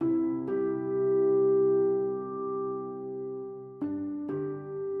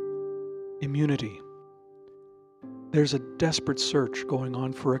Immunity. There's a desperate search going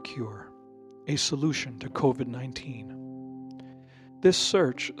on for a cure, a solution to COVID-19. This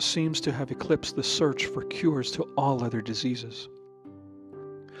search seems to have eclipsed the search for cures to all other diseases.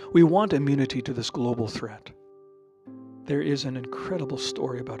 We want immunity to this global threat. There is an incredible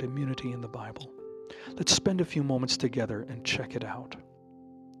story about immunity in the Bible. Let's spend a few moments together and check it out.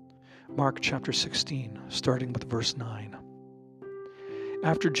 Mark chapter 16, starting with verse 9.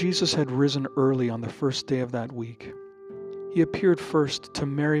 After Jesus had risen early on the first day of that week, he appeared first to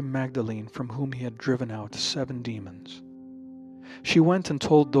Mary Magdalene, from whom he had driven out 7 demons. She went and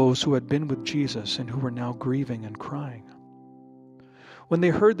told those who had been with Jesus and who were now grieving and crying. When they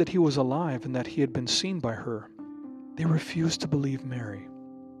heard that he was alive and that he had been seen by her, they refused to believe Mary.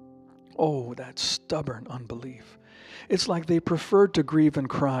 Oh, that stubborn unbelief. It's like they preferred to grieve and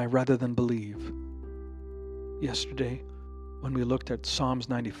cry rather than believe. Yesterday, when we looked at Psalms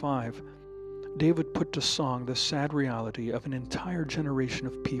 95, David put to song the sad reality of an entire generation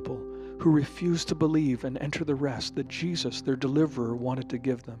of people who refused to believe and enter the rest that Jesus, their deliverer, wanted to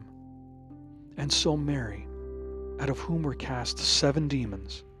give them. And so Mary, out of whom were cast 7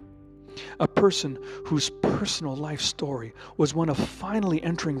 demons, a person whose personal life story was one of finally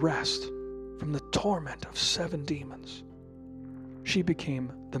entering rest from the torment of 7 demons, she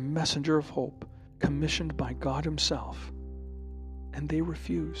became the messenger of hope commissioned by God Himself, and they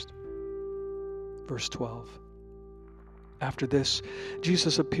refused. Verse 12. After this,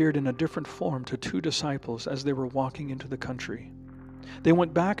 Jesus appeared in a different form to 2 disciples as they were walking into the country. They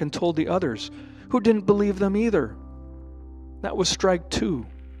went back and told the others, who didn't believe them either. That was strike 2.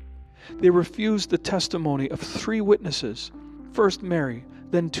 They refused the testimony of 3 witnesses, first Mary,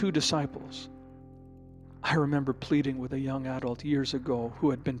 then 2 disciples. I remember pleading with a young adult years ago who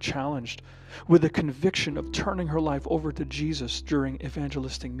had been challenged with the conviction of turning her life over to Jesus during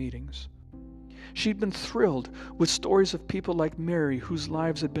evangelistic meetings. She'd been thrilled with stories of people like Mary whose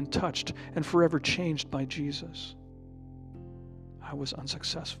lives had been touched and forever changed by Jesus. I was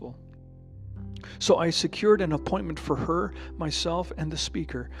unsuccessful. So I secured an appointment for her, myself, and the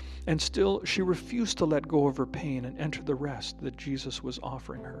speaker, and still she refused to let go of her pain and enter the rest that Jesus was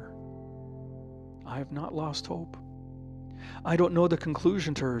offering her. I have not lost hope. I don't know the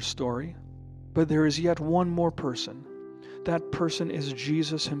conclusion to her story, but there is yet one more person. That person is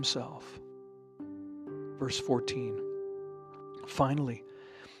Jesus Himself. Verse 14. Finally,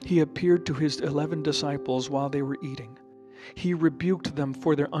 He appeared to His 11 disciples while they were eating. He rebuked them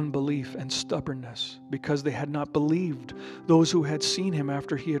for their unbelief and stubbornness, because they had not believed those who had seen Him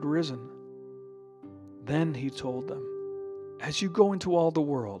after He had risen. Then He told them, as you go into all the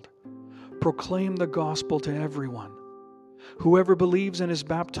world, proclaim the gospel to everyone. Whoever believes and is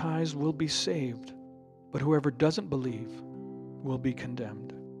baptized will be saved, but whoever doesn't believe will be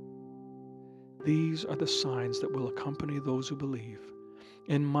condemned. These are the signs that will accompany those who believe.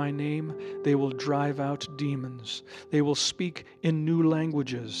 In my name they will drive out demons. They will speak in new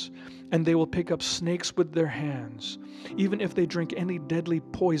languages, and they will pick up snakes with their hands. Even if they drink any deadly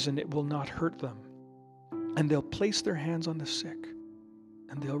poison, it will not hurt them. And they'll place their hands on the sick,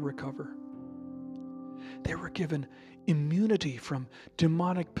 and they'll recover. They were given immunity from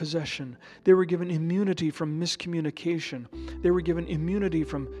demonic possession. They were given immunity from miscommunication. They were given immunity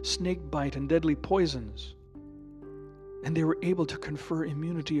from snake bite and deadly poisons. And they were able to confer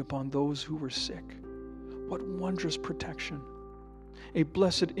immunity upon those who were sick. What wondrous protection! A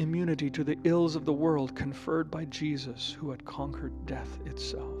blessed immunity to the ills of the world conferred by Jesus, who had conquered death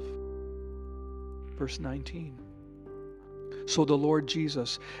itself. Verse 19. So the Lord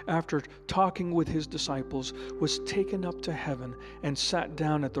Jesus, after talking with His disciples, was taken up to heaven and sat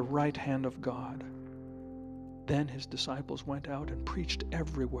down at the right hand of God. Then His disciples went out and preached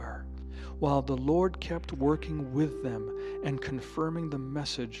everywhere, while the Lord kept working with them and confirming the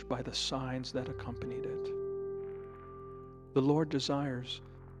message by the signs that accompanied it. The Lord desires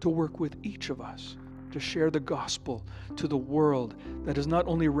to work with each of us to share the gospel to the world that is not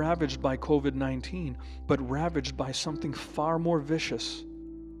only ravaged by COVID-19, but ravaged by something far more vicious,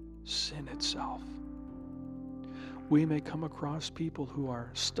 sin itself. We may come across people who are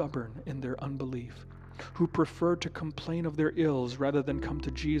stubborn in their unbelief, who prefer to complain of their ills rather than come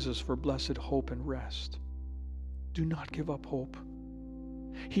to Jesus for blessed hope and rest. Do not give up hope.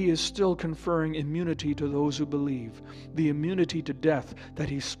 He is still conferring immunity to those who believe, the immunity to death that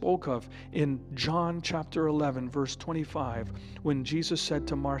He spoke of in John chapter 11, verse 25, when Jesus said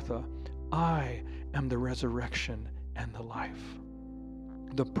to Martha, I am the resurrection and the life.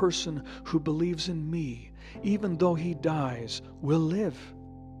 The person who believes in me, even though he dies, will live.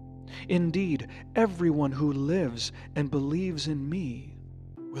 Indeed, everyone who lives and believes in me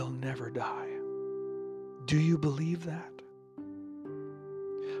will never die. Do you believe that?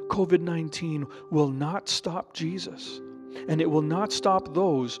 COVID-19 will not stop Jesus, and it will not stop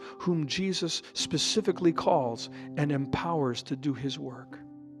those whom Jesus specifically calls and empowers to do his work.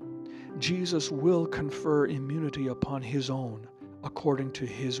 Jesus will confer immunity upon his own according to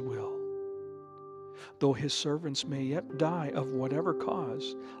his will. Though his servants may yet die of whatever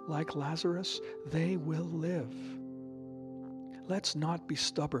cause, like Lazarus, they will live. Let's not be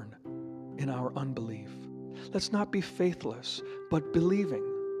stubborn in our unbelief. Let's not be faithless, but believing.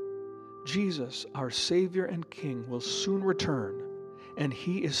 Jesus, our Savior and King, will soon return, and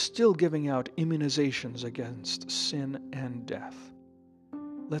he is still giving out immunizations against sin and death.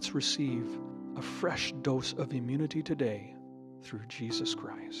 Let's receive a fresh dose of immunity today through Jesus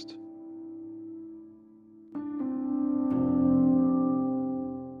Christ.